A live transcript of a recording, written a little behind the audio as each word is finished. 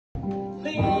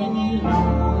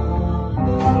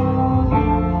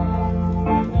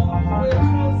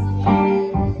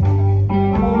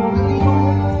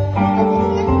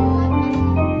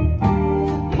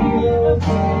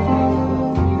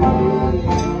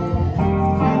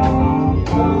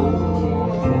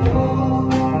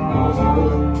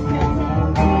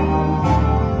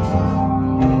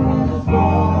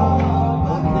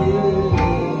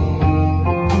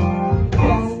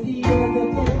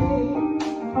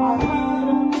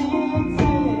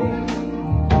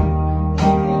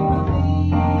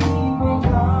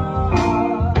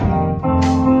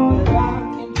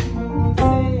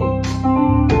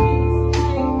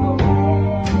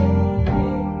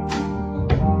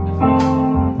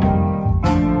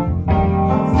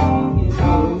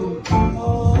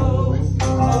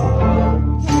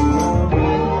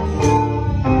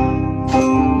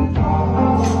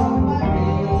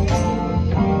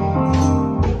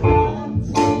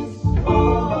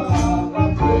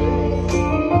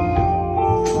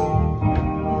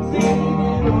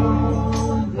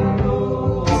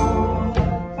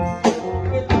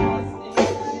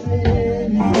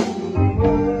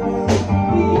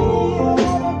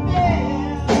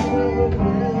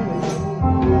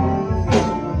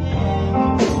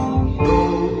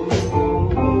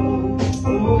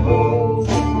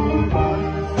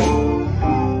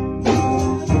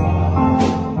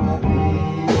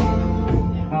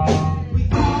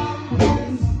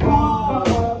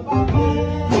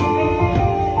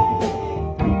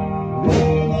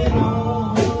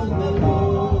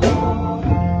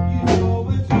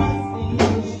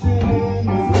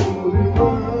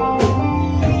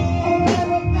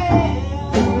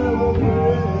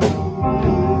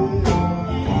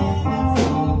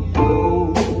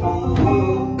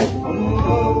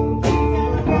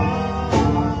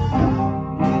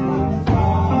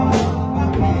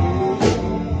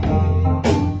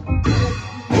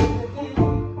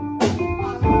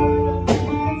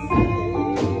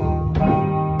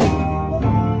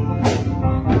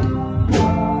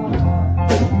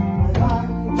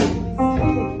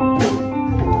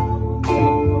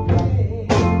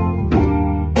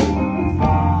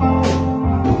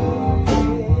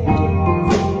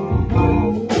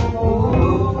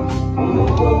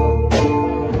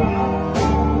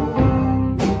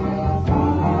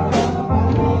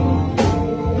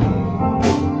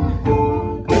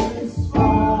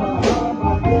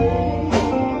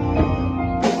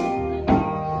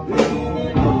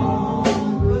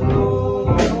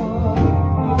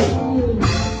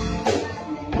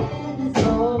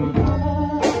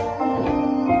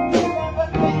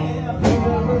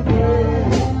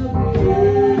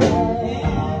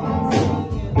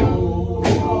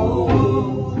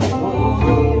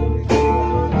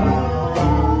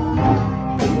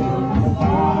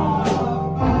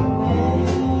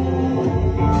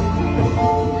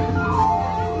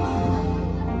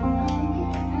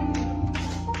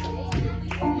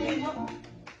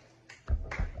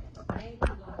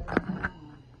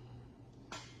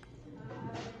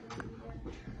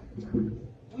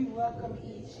We welcome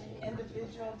each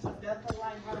individual to Bethel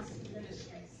Lighthouse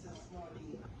Ministries this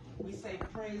morning. We say,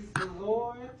 praise the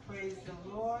Lord, praise the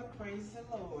Lord, praise the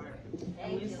Lord.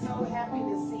 And we're so happy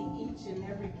to see each and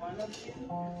every one of you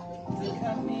to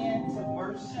come in to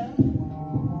worship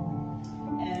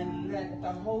and let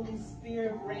the Holy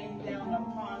Spirit rain down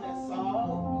upon us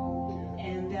all,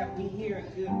 and that we hear a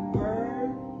good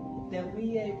word, that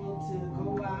we able to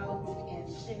go out and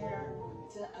share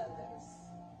to others.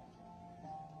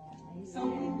 So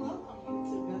we welcome you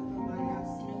to Bethel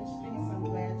Lighthouse Ministries. I'm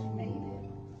glad you made it.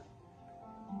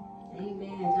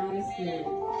 Amen. God is good.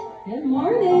 Good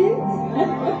morning.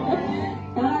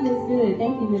 God is good.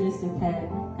 Thank you, Minister Pat.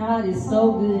 God is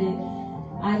so good.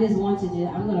 I just wanted to,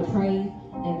 I'm going to pray,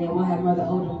 and then we'll have Mother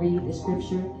Odom read the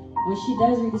scripture. When she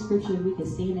does read the scripture, we can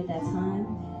stand at that time.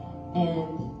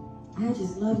 And I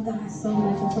just love God so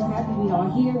much. I'm so happy we are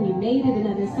here. We made it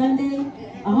another Sunday,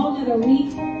 a whole other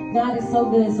week. God is so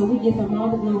good, so we give him all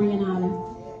the glory and honor.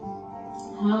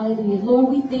 Hallelujah. Lord,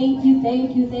 we thank you,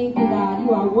 God.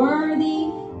 You are worthy,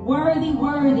 worthy,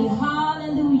 worthy.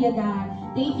 Hallelujah,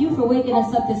 God. Thank you for waking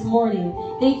us up this morning.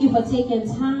 Thank you for taking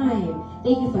time.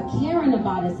 Thank you for caring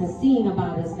about us and seeing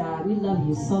about us, God. We love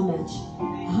you so much.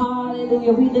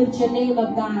 Hallelujah. We lift your name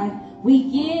up, God. We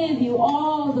give you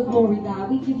all the glory, God.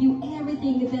 We give you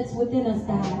everything that's within us,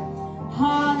 God.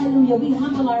 Hallelujah. We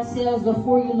humble ourselves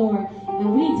before you, Lord.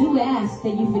 And we do ask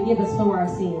that you forgive us for our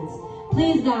sins.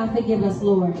 Please, God, forgive us,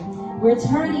 Lord. We're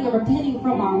turning and repenting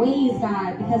from our ways,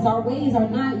 God, because our ways are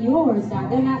not yours,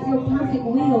 God. They're not your perfect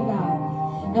will,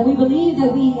 God. And we believe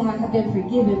that we have been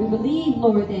forgiven. We believe,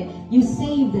 Lord, that you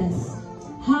saved us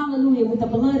Hallelujah. With the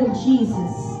blood of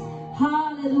Jesus.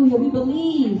 Hallelujah. We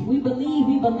believe. We believe.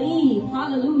 We believe.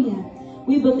 Hallelujah.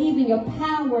 We believe in your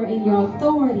power and your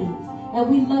authority. And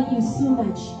we love you so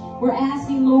much. We're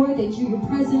asking, Lord, that your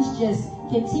presence just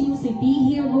continuously be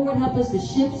here. Lord, help us to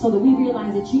shift so that we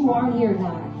realize that you are here,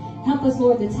 God. Help us,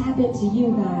 Lord, to tap into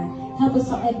you, God. Help us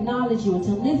to acknowledge you and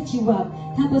to lift you up.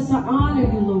 Help us to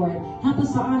honor you, Lord. Help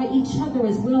us to honor each other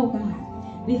as well,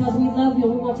 God. Because we love you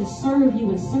and we want to serve you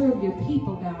and serve your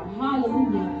people, God.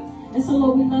 Hallelujah. And so,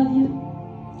 Lord, we love you.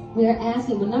 We are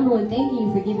asking, well, number one, thank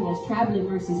you for giving us traveling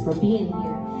mercies for being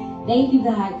here. Thank you,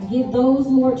 God. Give those,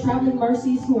 Lord, traveling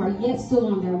mercies who are yet still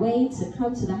on their way to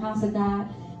come to the house of God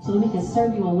so that we can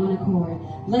serve you on one accord.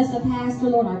 Bless the pastor,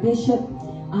 Lord, our bishop,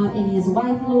 and his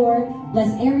wife, Lord.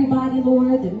 Bless everybody,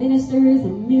 Lord, the ministers, the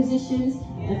musicians,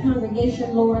 the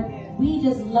congregation, Lord. We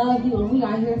just love you and we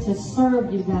are here to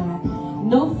serve you, God.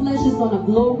 No flesh is going to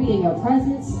glory in your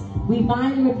presence. We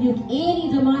bind and rebuke any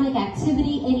demonic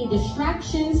activity, any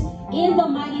distractions in the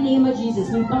mighty name of Jesus.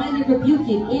 We bind and rebuke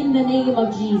it in the name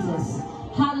of Jesus.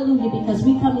 Hallelujah, because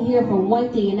we come here for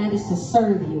one thing, and that is to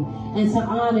serve you and to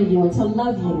honor you and to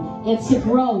love you and to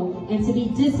grow and to be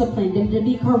disciplined and to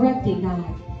be corrected, God.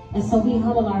 And so we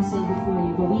humble ourselves before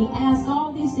you. But we ask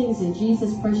all these things in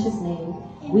Jesus' precious name.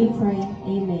 We pray,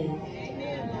 amen.